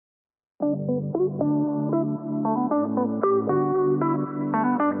Hey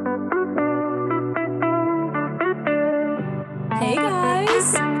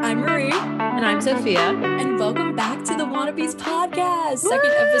guys, I'm Marie. And I'm Sophia. And welcome back to the Wannabes podcast. Second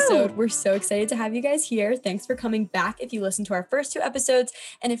episode. We're so excited to have you guys here. Thanks for coming back if you listened to our first 2 episodes.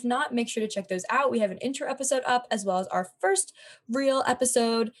 And if not, make sure to check those out. We have an intro episode up as well as our first real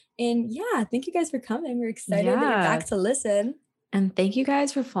episode. And yeah, thank you guys for coming. We're excited that you're back to listen. And thank you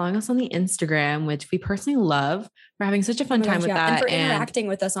guys for following us on the Instagram, which we personally love. We're having such a fun time with that. And for interacting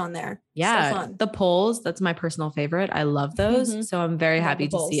with us on there. Yeah. So fun. The polls, that's my personal favorite. I love those. So I'm very happy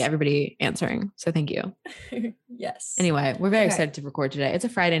to see everybody answering. So thank you. Yes. Anyway, we're very excited to record today. It's a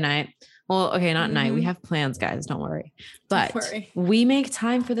Friday night. Well, okay, not night. We have plans, guys. Don't worry. But we make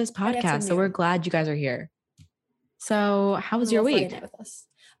time for this podcast. So we're glad you guys are here. So how was your week? With us.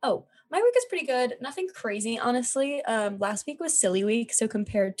 Oh, my week is pretty good. Nothing crazy, honestly. Last week was silly week. So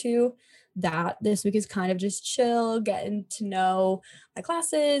compared to that, this week is kind of just chill, getting to know my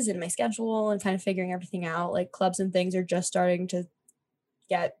classes and my schedule and kind of figuring everything out. Like clubs and things are just starting to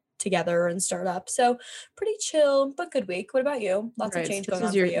get together and start up. So pretty chill, but good week. What about you? Lots of change going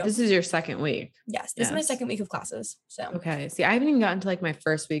on for you. This is your second week. Yes, this is my second week of classes. So okay. See, I haven't even gotten to like my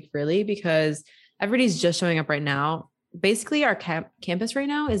first week really because everybody's just showing up right now. Basically, our campus right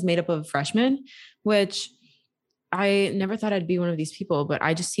now is made up of freshmen, which I never thought I'd be one of these people, but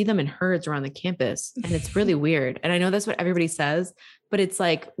I just see them in herds around the campus and it's really weird. And I know that's what everybody says, but it's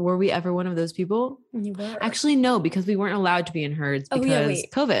like, were we ever one of those people? You were. Actually, no, because we weren't allowed to be in herds because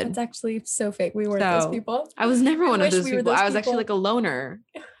COVID. That's actually so fake. We weren't those people. I was never one of those people. I was actually like a loner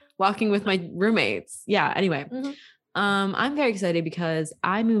walking with my roommates. Yeah. Anyway. I'm very excited because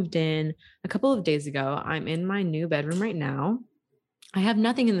I moved in a couple of days ago. I'm in my new bedroom right now. I have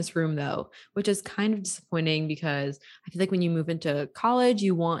nothing in this room though, which is kind of disappointing because I feel like when you move into college,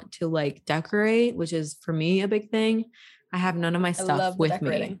 you want to like decorate, which is for me a big thing. I have none of my stuff with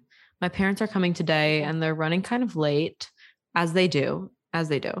me. My parents are coming today and they're running kind of late as they do.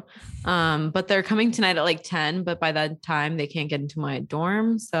 But they're coming tonight at like 10, but by that time they can't get into my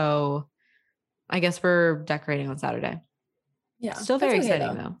dorm. So I guess we're decorating on Saturday. Yeah. Still very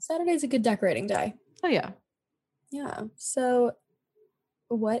exciting though. Saturday's a good decorating day. Oh yeah. Yeah. So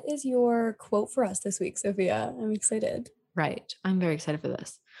what is your quote for us this week, Sophia? I'm excited. Right. I'm very excited for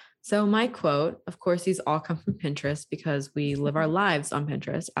this. So my quote, of course, these all come from Pinterest because we live our lives on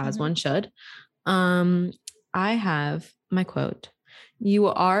Pinterest as one should. I have my quote. You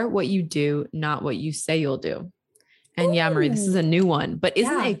are what you do, not what you say you'll do. And yeah, Marie, this is a new one, but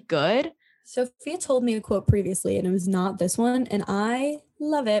isn't it good? Sophia told me a quote previously and it was not this one. And I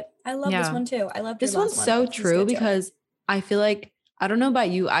love it. I love this one too. I love this one's so true because I feel like, I don't know about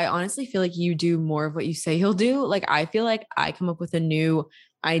you. I honestly feel like you do more of what you say you'll do. Like, I feel like I come up with a new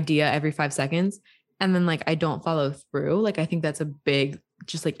idea every 5 seconds and then like, I don't follow through. Like, I think that's a big,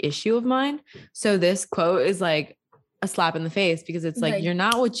 just like issue of mine. So this quote is like a slap in the face because it's like, you're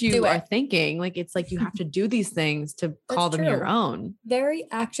not what you are thinking. Like, it's like, you have to do these things to call them your own. Very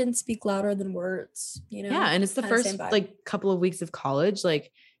actions speak louder than words, you know? Yeah. And it's the first like couple of weeks of college.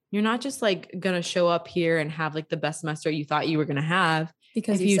 Like, you're not just like going to show up here and have like the best semester you thought you were going to have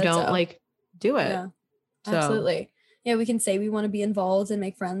because if you don't like do it. Yeah, absolutely. Yeah. We can say we want to be involved and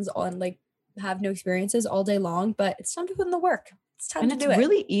make friends on like have new experiences all day long, but it's time to put in the work. It's time to do it. And it's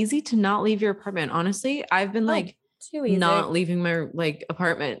really easy to not leave your apartment. Honestly, I've been like, not leaving my like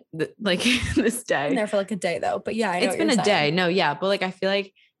apartment like this day. I'm there for like a day though, but yeah, it's been a day. No, yeah, but like I feel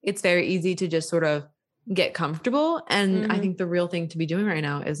like it's very easy to just sort of get comfortable, and I think the real thing to be doing right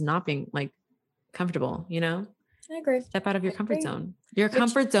now is not being like comfortable. You know, I agree. Step out of your comfort zone. Your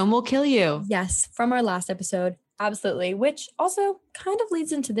comfort zone will kill you. Yes, from our last episode, absolutely. Which also kind of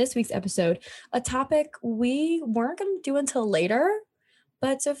leads into this week's episode, a topic we weren't going to do until later,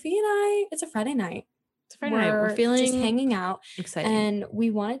 but Sophia and I, it's a Friday night. We're feeling just hanging out, excited, and we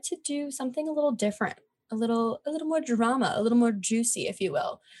wanted to do something a little different, a little more drama, a little more juicy, if you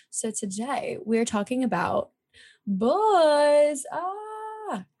will. So today we're talking about boys.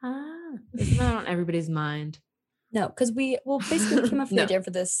 Isn't that on everybody's mind? No, because we basically came up with the idea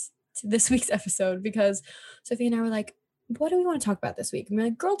for this week's episode because Sophie and I were like, what do we want to talk about this week? And we're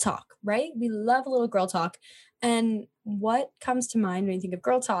like, girl talk, right? We love a little girl talk. And what comes to mind when you think of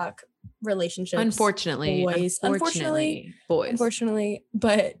girl talk? Relationships. Unfortunately, boys.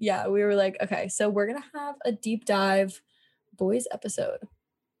 But yeah, we were like, okay, so we're going to have a deep dive boys episode.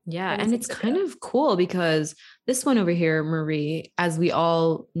 Yeah. And it's kind of cool because this one over here, Marie, as we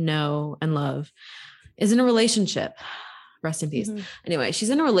all know and love, is in a relationship. Rest in peace. Anyway, she's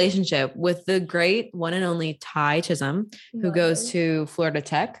in a relationship with the great one and only Ty Chisholm, who goes to Florida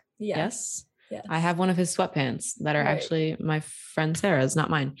Tech. Yes. I have one of his sweatpants that are actually my friend Sarah's, not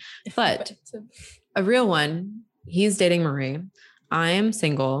mine. But a real one, he's dating Marie. I am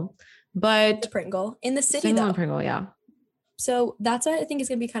single, but the Pringle in the city, single though. And Pringle, yeah. So that's what I think is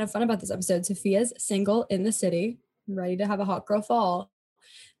going to be kind of fun about this episode. Sophia's single in the city, ready to have a hot girl fall.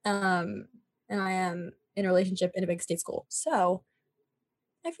 And I am in a relationship in a big state school. So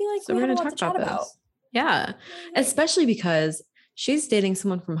I feel like we're going to talk about this. Yeah. Especially because she's dating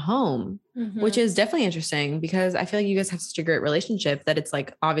someone from home, which is definitely interesting because I feel like you guys have such a great relationship that it's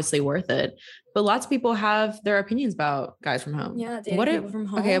like obviously worth it. But lots of people have their opinions about guys from home. Yeah, dating people from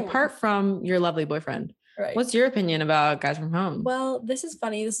home. Okay, apart from your lovely boyfriend, what's your opinion about guys from home? Well, this is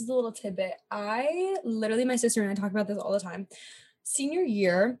funny. This is a little tidbit. My sister and I talk about this all the time. Senior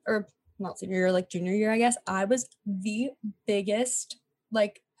year, or not senior year, like junior year, I guess, I was the biggest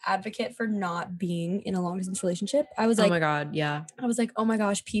like advocate for not being in a long distance relationship. I was like, oh my God, yeah. I was like, oh my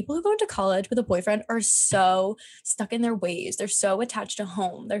gosh, people who go into college with a boyfriend are so stuck in their ways. They're so attached to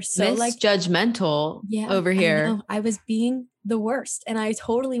home. They're so like judgmental over here. I was being the worst. And I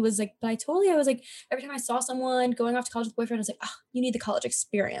totally was like, I was like, every time I saw someone going off to college with a boyfriend, I was like, oh, you need the college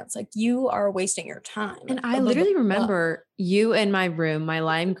experience. Like you are wasting your time. And I literally remember you in my room, my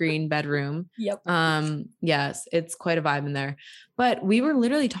lime green bedroom. Yep. Yes, it's quite a vibe in there. But we were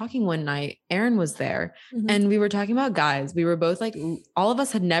literally talking one night, Aaron was there and we were talking about guys. We were both like, all of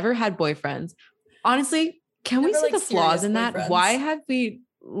us had never had boyfriends. Honestly, can we see the flaws in that? Why have we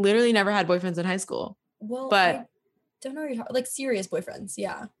literally never had boyfriends in high school? Well, but don't know what you're talking, like serious boyfriends.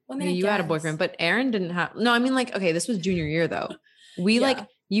 Yeah. Well, I mean, you had a boyfriend, but Aaron didn't have, no, I mean like, okay, this was junior year though.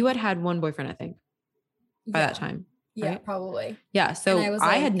 You had one boyfriend, I think by that time. Yeah, right? Probably. Yeah. So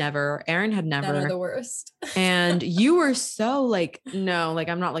I had never, Aaron had never. None of the worst. And you were so like, no, like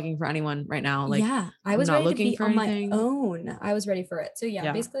I'm not looking for anyone right now. Like, yeah, I was not looking for anything. My own. I was ready for it. So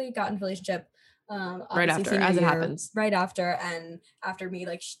basically got in a relationship. Right after, as it happens. Right after, and after me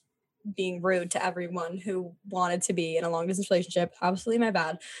like being rude to everyone who wanted to be in a long distance relationship. Absolutely my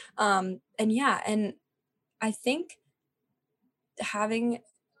bad. And I think having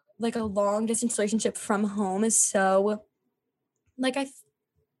like a long distance relationship from home is so like I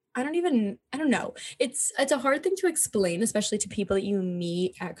don't know. It's a hard thing to explain, especially to people that you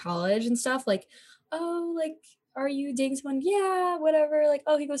meet at college and stuff. Like, oh, like, are you dating someone? Yeah, whatever. Like,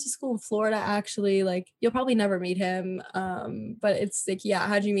 oh, he goes to school in Florida, actually. Like, you'll probably never meet him. But it's like, yeah,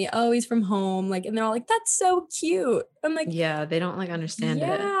 how'd you meet? Oh, he's from home. Like, and they're all like, that's so cute. I'm like, yeah, they don't like understand it.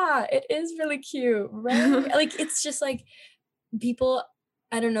 Yeah, it is really cute, right? Like, it's just like people,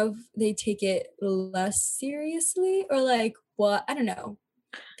 I don't know if they take it less seriously or like what, I don't know.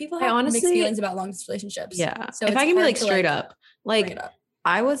 People have mixed feelings about long distance relationships. Yeah. So if I can be like straight up, like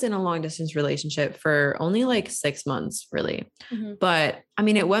I was in a long distance relationship for only like 6 months, really. But I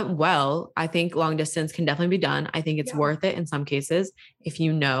mean, it went well. I think long distance can definitely be done. I think it's worth it in some cases if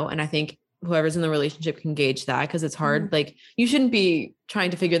you know. And I think whoever's in the relationship can gauge that because it's hard. Like you shouldn't be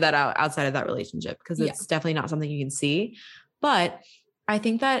trying to figure that out outside of that relationship because it's definitely not something you can see. But I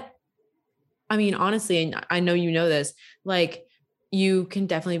think that, I mean, honestly, and I know you know this, like you can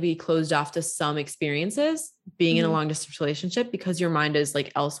definitely be closed off to some experiences being in a long distance relationship because your mind is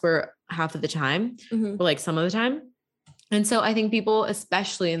like elsewhere half of the time, or like some of the time. And so I think people,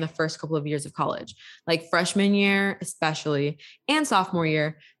 especially in the first couple of years of college, like freshman year, especially, and sophomore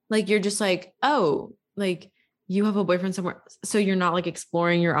year, like you're just like, oh, like you have a boyfriend somewhere. So you're not like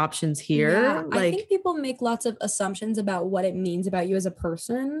exploring your options here. Yeah, like, I think people make lots of assumptions about what it means about you as a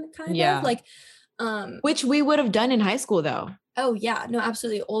person, kind of like, which we would have done in high school though. Oh yeah, no,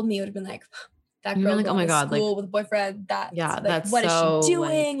 absolutely. Old me would have been like, that girl like, oh my God, school like with a boyfriend. That's what is she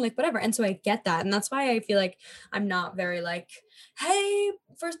doing? Like whatever. And so I get that, and that's why I feel like I'm not very like, hey,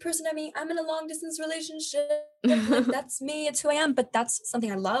 first person I meet, I'm in a long distance relationship. Like, that's me. It's who I am. But that's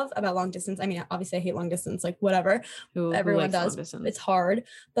something I love about long distance. I mean, obviously I hate long distance. Like whatever, everyone does. It's hard,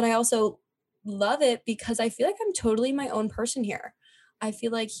 but I also love it because I feel like I'm totally my own person here. I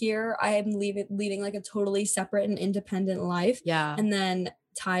feel like here I am leading like a totally separate and independent life. Yeah. And then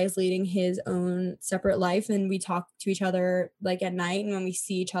Ty is leading his own separate life, and we talk to each other like at night, and when we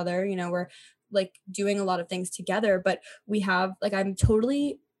see each other, you know, we're like doing a lot of things together, but we have like, I'm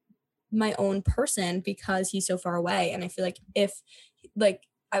totally my own person because he's so far away. And I feel like if like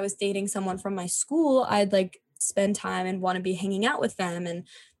I was dating someone from my school, I'd like spend time and want to be hanging out with them. And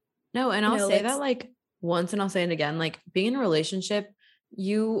I'll say that like once, and I'll say it again, like being in a relationship,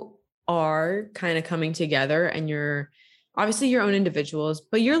 you are kind of coming together and you're obviously your own individuals,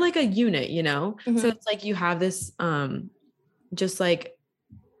 but you're like a unit, you know? So it's like you have this just like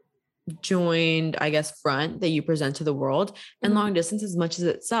joined, I guess, front that you present to the world. And long distance, as much as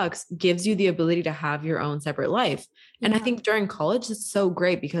it sucks, gives you the ability to have your own separate life. And I think during college, it's so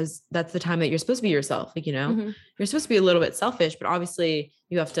great because that's the time that you're supposed to be yourself. Like, you're supposed to be a little bit selfish, but obviously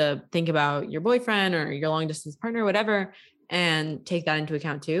you have to think about your boyfriend or your long distance partner, whatever, and take that into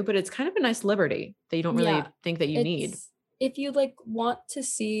account too. But it's kind of a nice liberty that you don't really think that you need. If you like want to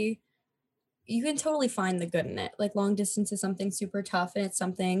see, you can totally find the good in it. Like long distance is something super tough and it's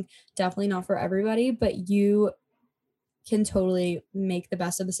something definitely not for everybody, but you can totally make the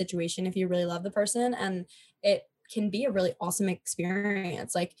best of the situation if you really love the person, and it can be a really awesome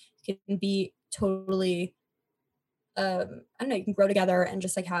experience. Like it can be totally I don't know, you can grow together and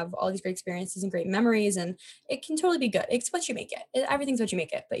just like have all these great experiences and great memories, and it can totally be good. It's what you make it. Everything's what you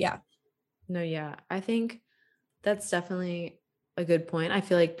make it. But yeah. No, yeah. I think that's definitely a good point. I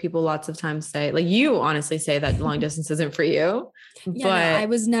feel like people lots of times say, like you honestly say that long distance isn't for you. Yeah,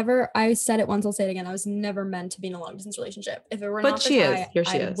 no, I said it once, I'll say it again. I was never meant to be in a long distance relationship. If it were not for Ty,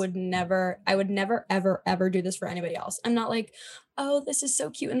 I would never, ever do this for anybody else. I'm not like, oh, this is so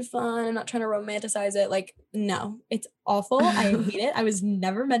cute and fun. I'm not trying to romanticize it. Like, no, it's awful. I hate it. I was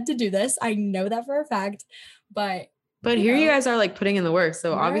never meant to do this. I know that for a fact, but here you guys are like putting in the work.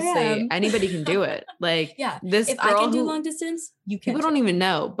 So obviously anybody can do it. Like this if girl I can do long distance, you can. People don't even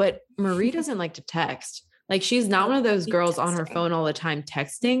know, but Marie doesn't like to text. Like she's not one of those girls on her phone all the time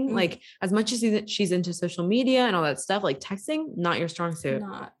texting. Like as much as she's into social media and all that stuff, like texting, not your strong suit.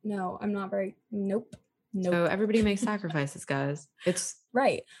 I'm not very, nope. So everybody makes sacrifices, guys. It's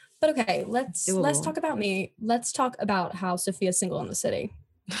right. But okay, let's talk about me. Let's talk about how Sophia's single in the city.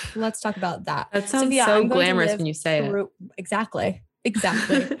 Let's talk about that. That sounds Sophia, so glamorous when you say it. Exactly.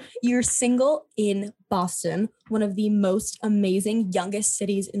 You're single in Boston, one of the most amazing, youngest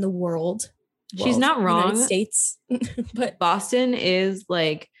cities in the world. She's not wrong. United States. But Boston is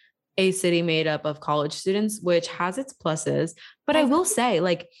like a city made up of college students, which has its pluses. But I will say,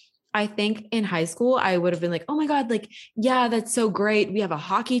 like, I think in high school, I would have been like, oh my God, like, yeah, that's so great. We have a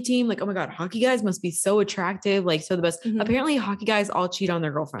hockey team. Like, oh my God, hockey guys must be so attractive. Like, so the best. Apparently hockey guys all cheat on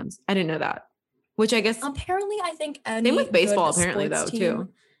their girlfriends. I didn't know that, which I guess. Apparently, I think same with baseball, apparently though, team, too.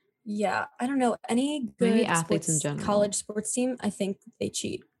 Yeah. I don't know. Any good maybe athletes in general, college sports team, I think they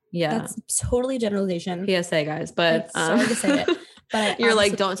cheat. Yeah. That's totally generalization. PSA guys, but sorry to say it. But you're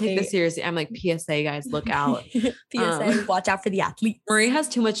like, don't take this seriously. I'm like, PSA guys, look out. PSA, watch out for the athlete. Marie has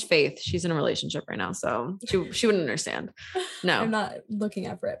too much faith. She's in a relationship right now, so she wouldn't understand. No, I'm not looking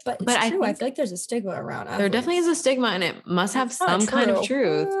out for it. But it's true. I feel like there's a stigma around athletes. There definitely is a stigma, and it must have some kind of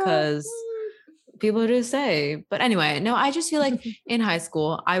truth because people do say. But anyway, no, I just feel like in high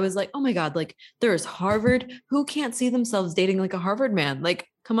school, I was like, oh my God, like there's Harvard. Who can't see themselves dating like a Harvard man? Like,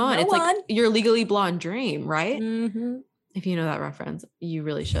 come on. It's like your Legally Blonde dream, right? If you know that reference, you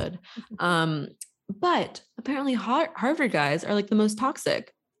really should. But apparently Harvard guys are like the most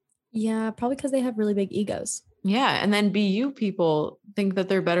toxic. Yeah, probably because they have really big egos. Yeah. And then BU people think that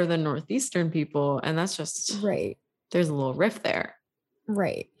they're better than Northeastern people. And that's just right. There's a little rift there.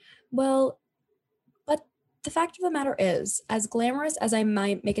 Right. Well, but the fact of the matter is, as glamorous as I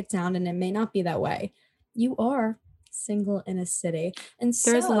might make it sound, and it may not be that way, you are single in a city. And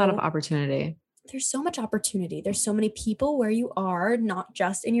so there's a lot of opportunity. There's so much opportunity. There's so many people where you are, not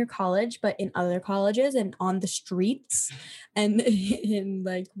just in your college, but in other colleges and on the streets and in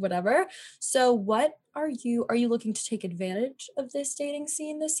like whatever. So what are you looking to take advantage of this dating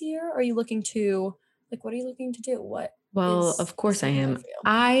scene this year? Are you looking to what are you looking to do? Well, of course I am.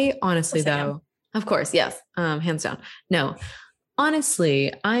 I honestly though, of course, yes. Hands down. No.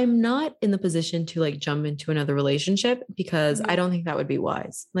 Honestly, I'm not in the position to like jump into another relationship because I don't think that would be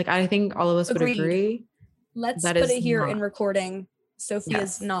wise. Like, I think all of us would agree. Let's put it here in recording.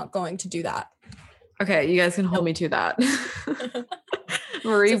 Sophia's not going to do that. Okay. You guys can hold me to that.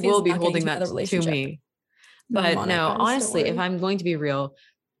 Marie will be holding that to me. But no, honestly, if I'm going to be real,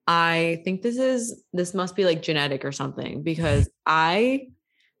 I think this must be like genetic or something because I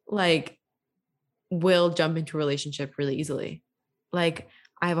like will jump into a relationship really easily. Like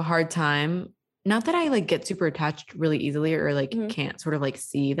I have a hard time, not that I like get super attached really easily or like can't sort of like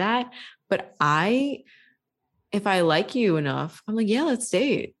see that, but if I like you enough, I'm like, yeah, let's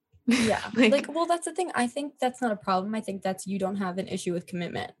date. Yeah. Well, that's the thing. I think that's not a problem. I think that's, you don't have an issue with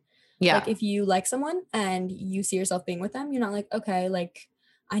commitment. Yeah. Like if you like someone and you see yourself being with them, you're not like, okay, like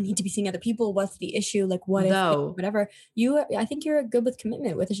I need to be seeing other people. What's the issue? Like what if whatever I think you're good with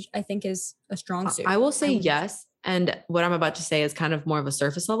commitment, which I think is a strong suit. I will say yes. And what I'm about to say is kind of more of a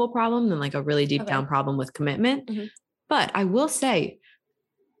surface level problem than like a really deep down problem with commitment. But I will say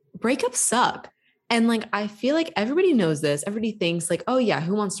breakups suck. And like, I feel like everybody knows this. Everybody thinks like, oh yeah,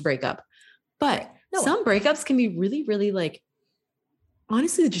 who wants to break up? But some breakups can be really, really like,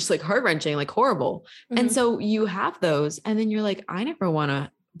 honestly, just like heart-wrenching, like horrible. And so you have those, and then you're like, I never want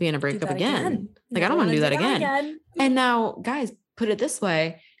to be in a breakup again. Like, I don't want to do that again. And now, guys, put it this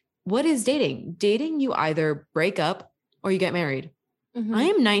way. What is dating? Dating, you either break up or you get married. I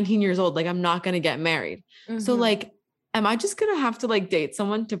am 19 years old. Like, I'm not going to get married. So like, am I just going to have to like date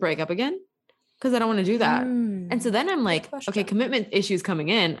someone to break up again? Because I don't want to do that. And so then I'm like, okay, commitment issues coming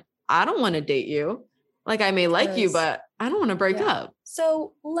in. I don't want to date you. Like, I may like you, but I don't want to break up.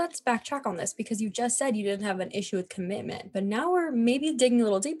 So let's backtrack on this, because you just said you didn't have an issue with commitment, but now we're maybe digging a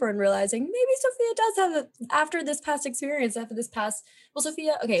little deeper and realizing maybe Sophia does have after this past experience, well,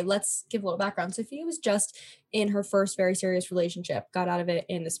 Sophia, okay, let's give a little background. Sophia was just in her first very serious relationship, got out of it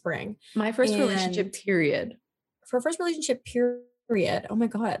in the spring. My first relationship period. For her first relationship period. Oh my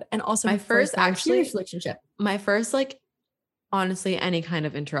God. And also my first relationship. My first, like, honestly, any kind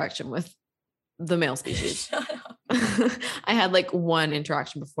of interaction with the male species. Shut up. I had like one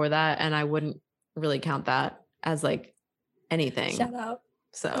interaction before that, and I wouldn't really count that as like anything. Shut up.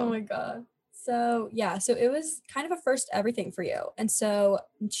 So, oh my God. So yeah, so it was kind of a first everything for you. And so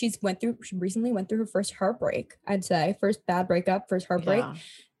she recently went through her first heartbreak, I'd say. First bad breakup, first heartbreak.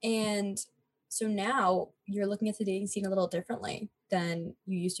 Yeah. And so now you're looking at the dating scene a little differently than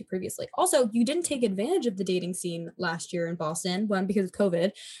you used to previously. Also, you didn't take advantage of the dating scene last year in Boston, one, because of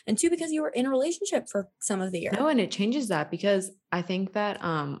COVID, and two, because you were in a relationship for some of the year. No, and it changes that, because I think that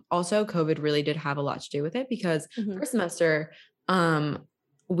also COVID really did have a lot to do with it, because first semester,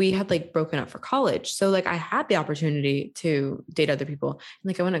 we had like broken up for college. So like I had the opportunity to date other people. And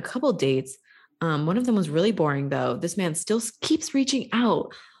like I went on a couple dates. One of them was really boring though. This man still keeps reaching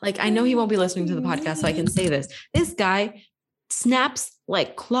out. Like, I know he won't be listening to the podcast, so I can say this. This guy snaps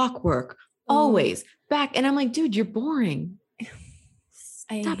like clockwork, always back. And I'm like, dude, you're boring.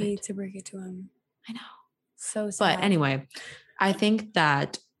 I hate to break it to him. I know. So sad. But anyway, I think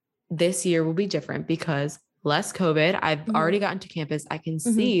that this year will be different because less COVID. I've already gotten to campus. I can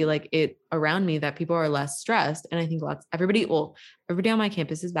see like it around me that people are less stressed. And I think everybody on my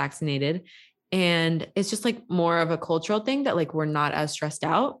campus is vaccinated. And it's just like more of a cultural thing that like, we're not as stressed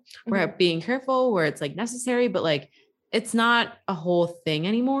out. We're being careful where it's like necessary, but like, it's not a whole thing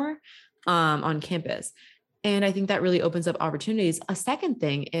anymore on campus. And I think that really opens up opportunities. A second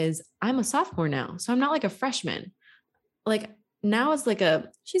thing is I'm a sophomore now. So I'm not like a freshman. Like now it's like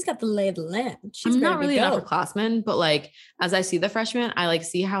she's got the lay of the land. I'm not really an upperclassman, but like, as I see the freshman, I like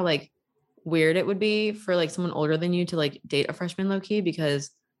see how like weird it would be for like someone older than you to like date a freshman low key,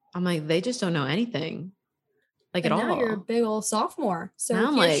 because I'm like, they just don't know anything. Like at all. Now you're a big old sophomore. So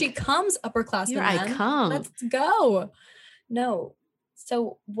here like, she comes, upperclassman. Here I come. Let's go. No.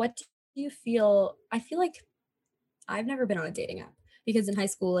 So what do you feel? I feel like I've never been on a dating app, because in high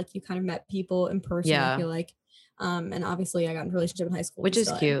school, like you kind of met people in person. Yeah. I feel like, and obviously I got in a relationship in high school. Which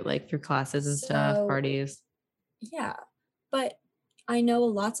is cute, like through classes and stuff, parties. Yeah. But I know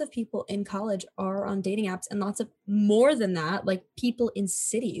lots of people in college are on dating apps, and lots of more than that, like people in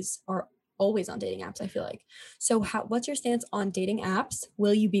cities are always on dating apps, I feel like. So what's your stance on dating apps?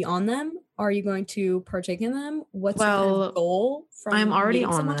 Will you be on them? Are you going to partake in them? What's your kind of goal from I'm already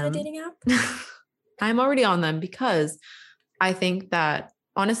on them. On a dating app? I'm already on them because I think that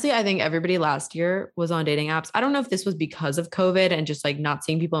honestly, I think everybody last year was on dating apps. I don't know if this was because of COVID and just like not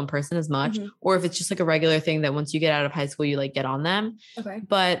seeing people in person as much, or if it's just like a regular thing that once you get out of high school, you like get on them. Okay.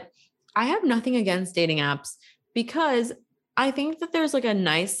 But I have nothing against dating apps, because I think that there's like a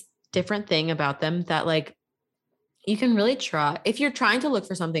nice different thing about them that like you can really try if you're trying to look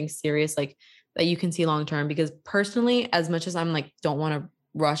for something serious, like that you can see long-term. Because personally, as much as I'm like, don't want to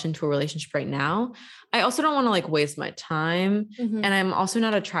rush into a relationship right now, I also don't want to like waste my time. And I'm also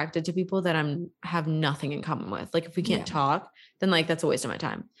not attracted to people that have nothing in common with. Like if we can't talk, then like that's a waste of my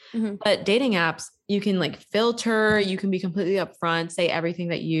time. But dating apps, you can like filter, you can be completely upfront, say everything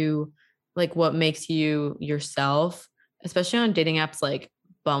that you like, what makes you yourself, especially on dating apps like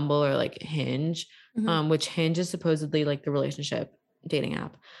Bumble or like Hinge, which Hinge is supposedly like the relationship dating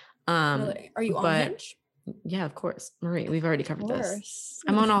app. Really? Are you on Hinge? Yeah, of course. Marie, we've already covered this.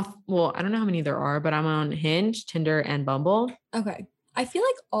 I'm on I don't know how many there are, but I'm on Hinge, Tinder, and Bumble. Okay. I feel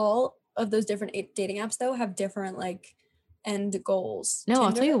like all of those different dating apps though have different like end goals. No,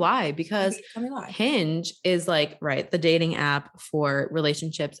 I'll tell you why. Because tell me why. Hinge is like, the dating app for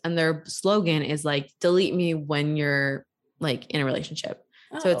relationships, and their slogan is like, delete me when you're like in a relationship.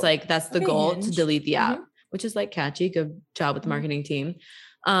 So it's like, that's the goal, Hinge. To delete the app, which is like catchy. Good job with the marketing team.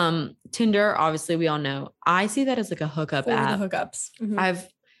 Tinder, obviously we all know. I see that as like a hookup app. The hookups.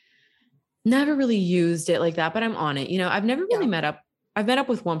 never really used it like that, but I'm on it. You know, I've never really I've met up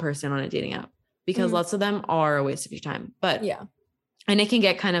with one person on a dating app because lots of them are a waste of your time. But and it can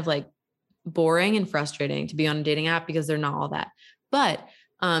get kind of like boring and frustrating to be on a dating app because they're not all that. But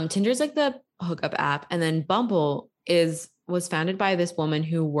Tinder's like the hookup app, and then Bumble was founded by this woman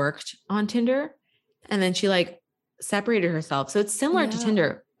who worked on Tinder, and then she like separated herself. So it's similar to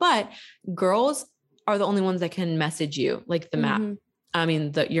Tinder, but girls are the only ones that can message you like the map. I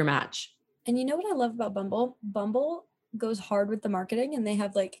mean, your match. And you know what I love about Bumble? Bumble goes hard with the marketing, and they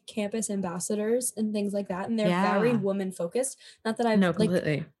have like campus ambassadors and things like that. And they're very woman focused. Not that I've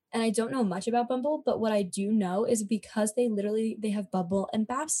completely. And I don't know much about Bumble, but what I do know is because they have Bumble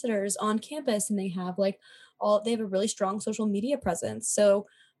ambassadors on campus, and they have they have a really strong social media presence. So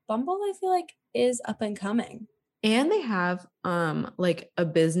Bumble, I feel like, is up and coming. And they have like a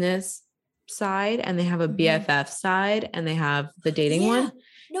business side, and they have a BFF side, and they have the dating one.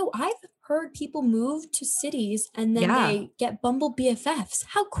 No, I've heard people move to cities and then they get Bumble BFFs.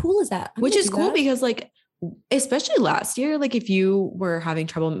 How cool is that? Which is cool because like, especially last year, like if you were having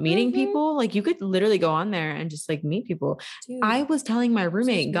trouble meeting people, like you could literally go on there and just like meet people. Dude, I was telling my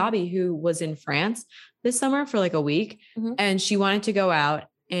roommate Gabi, who was in France this summer for like a week, and she wanted to go out,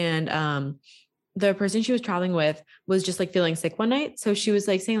 and the person she was traveling with was just like feeling sick one night. So she was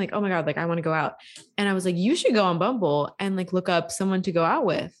like saying like, oh my God, like I want to go out. And I was like, you should go on Bumble and like look up someone to go out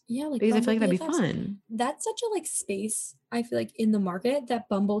with. Yeah. Like, because Bumble I feel like that'd be BFFs. fun. That's such a like space, I feel like, in the market that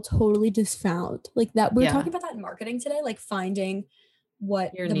Bumble totally just found. Like that we were talking about that in marketing today, like finding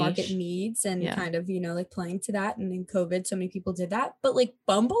what the market needs and kind of, you know, like playing to that. And in COVID, so many people did that, but like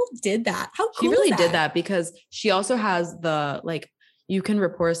Bumble did that. How cool she really did that because she also has the like, you can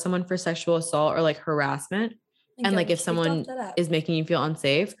report someone for sexual assault or like harassment. And like if someone is making you feel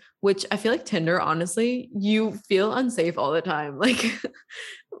unsafe, which I feel like Tinder, honestly, you feel unsafe all the time. Like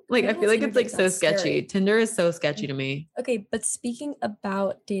I feel like it's like so sketchy. Tinder is so sketchy to me. Okay. But speaking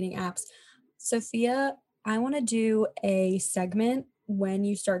about dating apps, Sophia, I want to do a segment when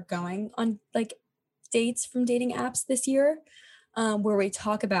you start going on like dates from dating apps this year, where we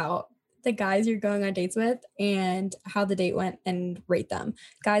talk about the guys you're going on dates with and how the date went and rate them.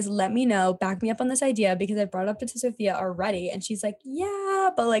 Guys, let me know, back me up on this idea, because I brought it up to Sophia already and she's like,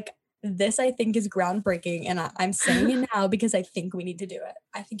 yeah, but like this I think is groundbreaking, and I'm saying it now because I think we need to do it.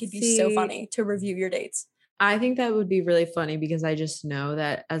 I think it'd be so funny to review your dates. I think that would be really funny because I just know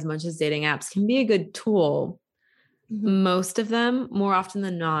that as much as dating apps can be a good tool, most of them, more often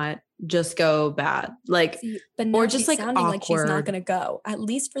than not, just go bad. Like, or just like sounding awkward. Like she's not going to go. At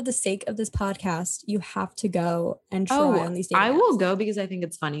least for the sake of this podcast, you have to go and try on these dating apps. I will go because I think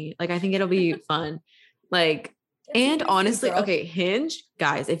it's funny. Like, I think it'll be fun. Like, and honestly, okay, Hinge,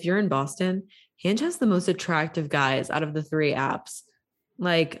 guys, if you're in Boston, Hinge has the most attractive guys out of the 3 apps.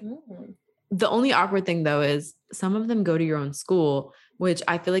 Like, the only awkward thing though is some of them go to your own school, which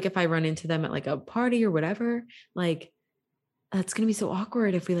I feel like if I run into them at like a party or whatever, like that's going to be so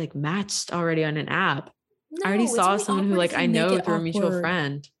awkward if we like matched already on an app. I already saw someone who like I know through a mutual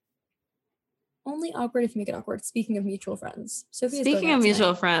friend. Only awkward if you make it awkward. Speaking of mutual friends. Speaking of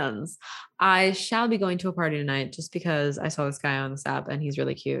mutual friends, I shall be going to a party tonight just because I saw this guy on this app and he's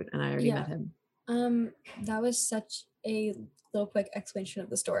really cute and I already met him. That was such a little quick explanation of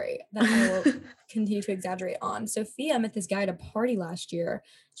the story that I will continue to exaggerate on. Sophia met this guy at a party last year.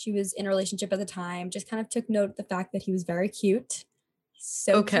 She was in a relationship at the time, just kind of took note of the fact that he was very cute.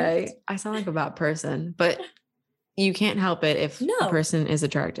 So cute. I sound like a bad person, but you can't help it if a person is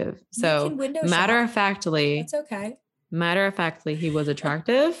attractive. So matter of factly, it's okay. Matter of factly, he was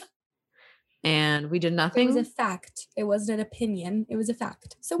attractive. And we did nothing. It was a fact. It wasn't an opinion. It was a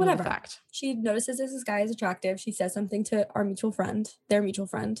fact. So whatever. Fact. She notices this guy is attractive. She says something to our mutual friend, their mutual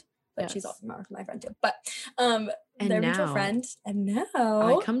friend, but she's also my friend too. But their mutual friend. And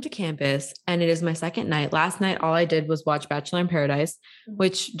now I come to campus and it is my second night. Last night, all I did was watch Bachelor in Paradise,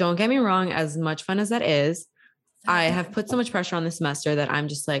 which don't get me wrong, as much fun as that is, I have put so much pressure on this semester that I'm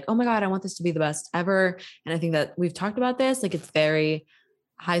just like, oh my God, I want this to be the best ever. And I think that we've talked about this. Like it's very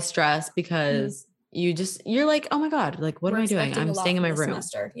high stress because you're like, oh my God, like, what am I doing? I'm staying in my room.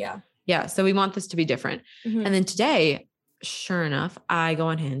 Semester. Yeah. Yeah. So we want this to be different. And then today, sure enough, I go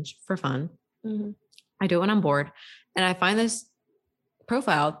on Hinge for fun. I do it when I'm bored and I find this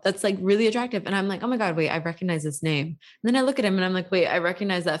profile that's like really attractive. And I'm like, oh my God, wait, I recognize this name. And then I look at him and I'm like, wait, I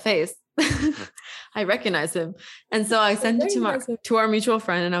recognize that face. I recognize him. And so I sent it to our mutual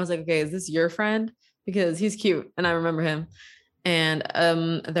friend and I was like, okay, is this your friend? Because he's cute and I remember him. And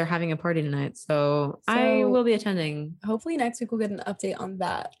they're having a party tonight. So I will be attending. Hopefully next week we'll get an update on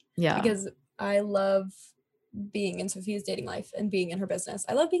that. Yeah. Because I love being in Sophia's dating life and being in her business.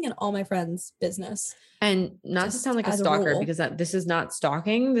 I love being in all my friends' business. And not to sound like a stalker, because this is not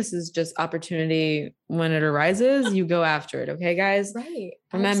stalking. This is just opportunity. When it arises, you go after it. Okay, guys? Right.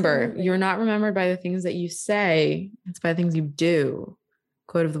 Remember, Absolutely. You're not remembered by the things that you say. It's by the things you do.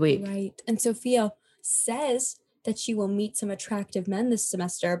 Quote of the week. Right. And Sophia says that she will meet some attractive men this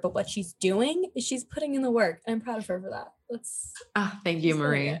semester, but what she's doing is she's putting in the work. And I'm proud of her for that. Thank you,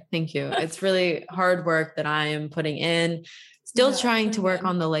 Marie. Thank you. It's really hard work that I am putting in. Still trying to work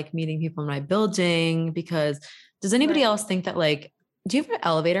on the like meeting people in my building, because does anybody else think that like, do you have an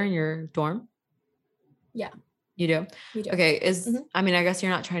elevator in your dorm? Yeah. You do? We do. Okay. I mean, I guess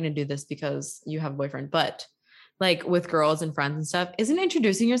you're not trying to do this because you have a boyfriend, but like with girls and friends and stuff, isn't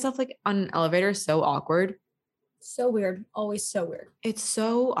introducing yourself like on an elevator so awkward? So weird. Always so weird. It's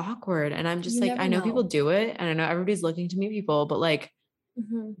so awkward. And I'm just like, I know people do it and I know everybody's looking to meet people, but like,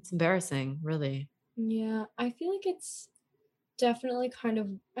 it's embarrassing, really. Yeah. I feel like it's definitely kind of,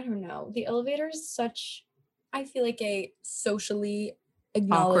 I don't know. The elevator is such, I feel like a socially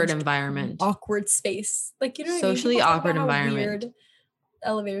awkward environment, awkward space. Like, you know, socially awkward environment. Weird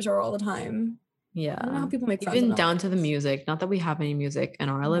elevators are all the time. Yeah. I don't know how people make friends. Even down to the music. Not that we have any music in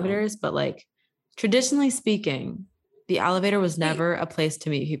our elevators, but like traditionally speaking, the elevator was never a place to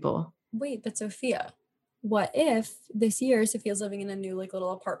meet people. Wait, but Sophia, what if this year Sophia's living in a new like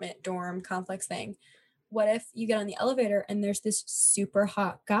little apartment dorm complex thing? What if you get on the elevator and there's this super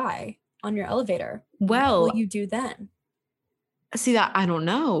hot guy on your elevator? Well, what will you do then? See that? I don't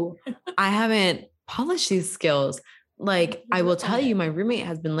know. I haven't polished these skills. Like, I will tell you, my roommate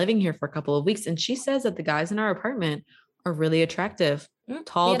has been living here for a couple of weeks, and she says that the guys in our apartment are really attractive,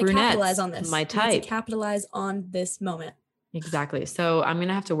 tall brunettes. Capitalize on this. My type. Capitalize on this moment. Exactly. So I'm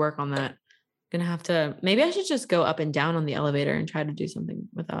gonna have to work on that. Maybe I should just go up and down on the elevator and try to do something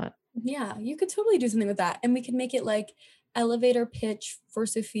with that. Yeah, you could totally do something with that, and we could make it like elevator pitch for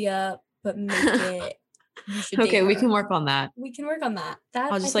Sophia, but make it. Okay, we can work on that. We can work on that.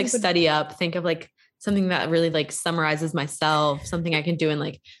 That I'll just like study up. Think of like something that really like summarizes myself, something I can do in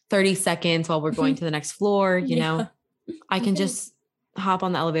like 30 seconds while we're going to the next floor, you know. I can just hop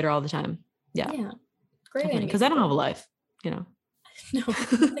on the elevator all the time. Yeah. Great. Because I don't have a life, you know. No,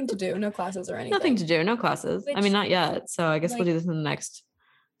 nothing to do, no classes or anything. Nothing to do, no classes. I mean, not yet. So I guess we'll do this in the next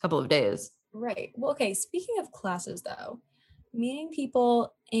couple of days. Right. Well, okay. Speaking of classes though, meeting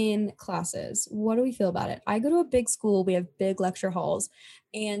people in classes, what do we feel about it? I go to a big school, we have big lecture halls,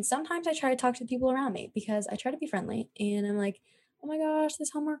 and sometimes I try to talk to the people around me because I try to be friendly, and I'm like, oh my gosh,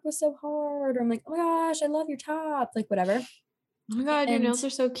 this homework was so hard, or I'm like, oh my gosh, I love your top, like whatever. Oh my god, your nails are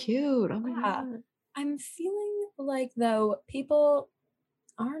so cute. Oh my god. I'm feeling like though people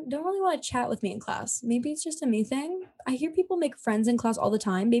don't really want to chat with me in class. Maybe it's just a me thing. I hear people make friends in class all the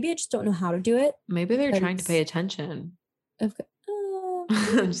time. Maybe I just don't know how to do it. Maybe they're trying to pay attention. I'm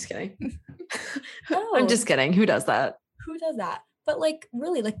just kidding. No. I'm just kidding. Who does that? Who does that? But like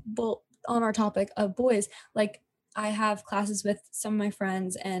really, like, well, on our topic of boys, like I have classes with some of my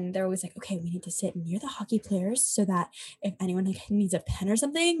friends and they're always like, okay, we need to sit near the hockey players so that if anyone like needs a pen or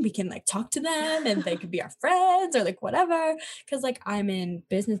something, we can like talk to them and they could be our friends or like whatever. Cause like I'm in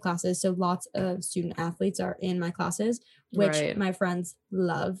business classes. So lots of student athletes are in my classes, which my friends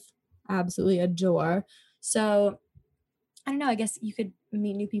love, absolutely adore. So I don't know. I guess you could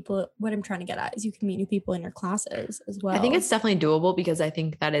meet new people. What I'm trying to get at is you can meet new people in your classes as well. I think it's definitely doable because I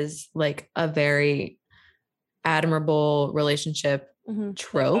think that is like a very admirable relationship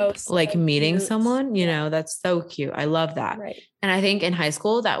trope, like meeting someone, you know, that's so cute. I love that. Right. And I think in high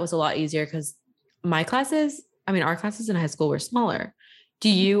school that was a lot easier because our classes in high school were smaller. Do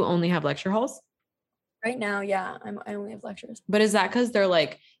you only have lecture halls? Right now, yeah, I only have lectures. But is that because they're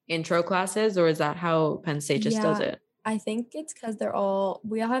like intro classes, or is that how Penn State just does it? I think it's because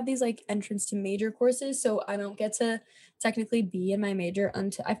we all have these like entrance to major courses. So I don't get to technically be in my major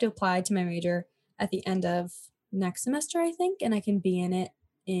until I have to apply to my major at the end of next semester, I think. And I can be in it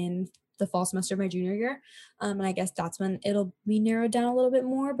in the fall semester of my junior year. And I guess that's when it'll be narrowed down a little bit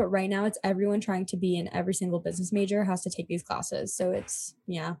more. But right now it's everyone trying to be in every single business major has to take these classes. So it's,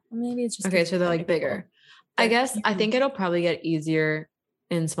 maybe it's just. Okay. So they're like bigger. I guess I think it'll probably get easier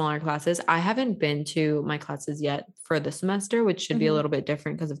in smaller classes. I haven't been to my classes yet for the semester, which should be a little bit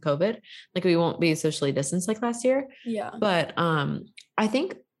different because of COVID. Like we won't be socially distanced like last year. Yeah. But I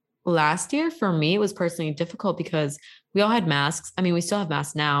think last year for me, it was personally difficult because we all had masks. I mean, we still have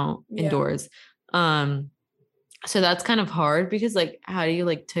masks now indoors. So that's kind of hard because like, how do you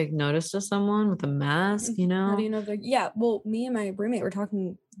like take notice to someone with a mask, you know? How do you know? Well, me and my roommate were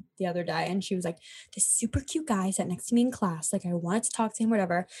talking the other day, and she was like, this super cute guy sat next to me in class. Like, I wanted to talk to him,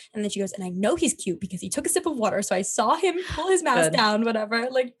 whatever. And then she goes, and I know he's cute because he took a sip of water. So I saw him pull his mask down, whatever.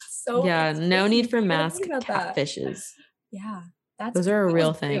 Like, so yeah, no need for mask catfishes. Yeah. Those are a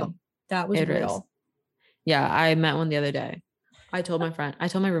real thing. Real. That was real. Yeah, I met one the other day. I told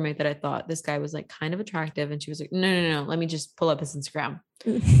my roommate that I thought this guy was like kind of attractive, and she was like, no, let me just pull up his Instagram.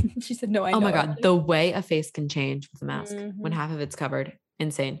 She said, no, I know. Oh my God, the way a face can change with a mask when half of it's covered.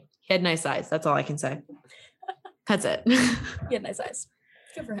 Insane. He had nice eyes. That's all I can say. That's it. He had nice eyes.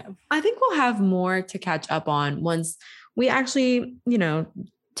 Good for him. I think we'll have more to catch up on once we actually,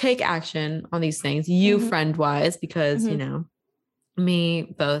 take action on these things, you friend-wise, because, me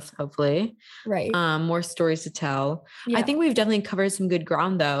both, hopefully. Right. More stories to tell. Yeah. I think we've definitely covered some good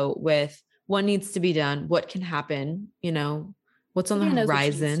ground though with what needs to be done, what can happen, what's on the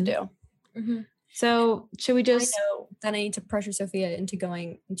horizon. So should we just... I know that I need to pressure Sophia into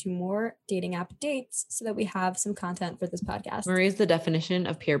going into more dating app dates so that we have some content for this podcast. Marie's the definition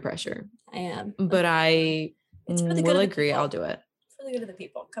of peer pressure. I am. But I will agree. I'll do it. It's really good to the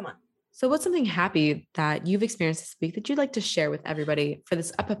people. Come on. So what's something happy that you've experienced this week that you'd like to share with everybody for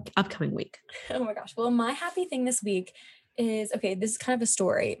this upcoming week? Oh my gosh. Well, my happy thing this week is, okay, this is kind of a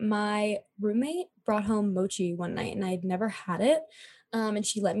story. My roommate brought home mochi one night and I'd never had it. And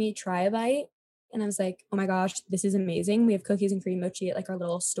she let me try a bite. And I was like, oh my gosh, this is amazing. We have cookies and cream mochi at like our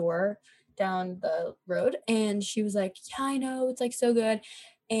little store down the road. And she was like, yeah, I know. It's like so good.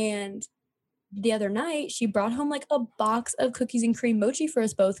 And the other night she brought home like a box of cookies and cream mochi for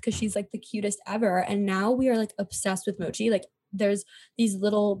us both because she's like the cutest ever. And now we are like obsessed with mochi. Like there's these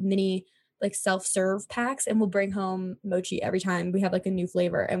little mini like self-serve packs and we'll bring home mochi every time we have like a new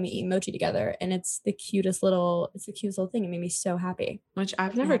flavor and we eat mochi together. And it's the cutest little thing. It made me so happy. Which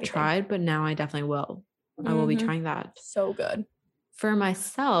I've never tried, but now I definitely will. I will be trying that. So good. For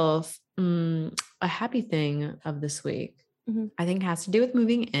myself, a happy thing of this week, I think has to do with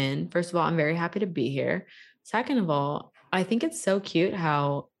moving in. First of all, I'm very happy to be here. Second of all, I think it's so cute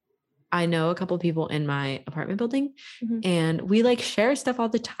how I know a couple of people in my apartment building and we like share stuff all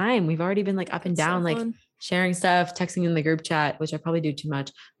the time. We've already been like up and down, like sharing stuff, texting in the group chat, which I probably do too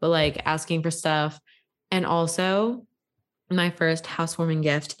much, but like asking for stuff. And also my first housewarming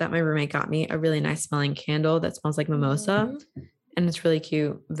gift that my roommate got me, a really nice smelling candle that smells like mimosa. And it's really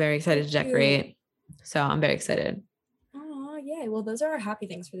cute. Very excited to decorate. So I'm very excited. Yay. Well, those are our happy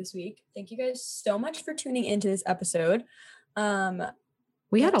things for this week. Thank you guys so much for tuning into this episode.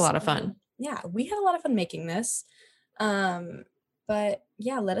 We had a lot of fun. Yeah, we had a lot of fun making this. But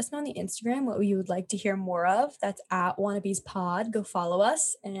yeah, let us know on the Instagram what you would like to hear more of. That's at WannaBeesPod. Go follow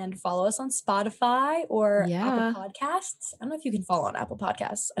us and follow us on Spotify or Apple Podcasts. I don't know if you can follow on Apple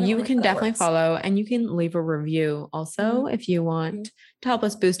Podcasts. You can definitely follow and you can leave a review also if you want to help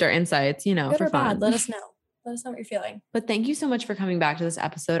us boost our insights, Good for or fun. Bad, let us know. Let us know what you're feeling. But thank you so much for coming back to this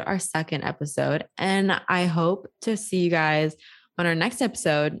episode, our second episode. And I hope to see you guys on our next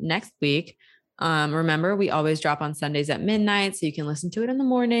episode next week. Remember, we always drop on Sundays at midnight, so you can listen to it in the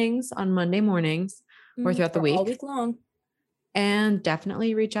mornings, on Monday mornings, or throughout the week. All week long. And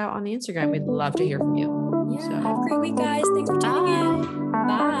definitely reach out on the Instagram. We'd love to hear from you. Yeah, have a great week, guys. Thanks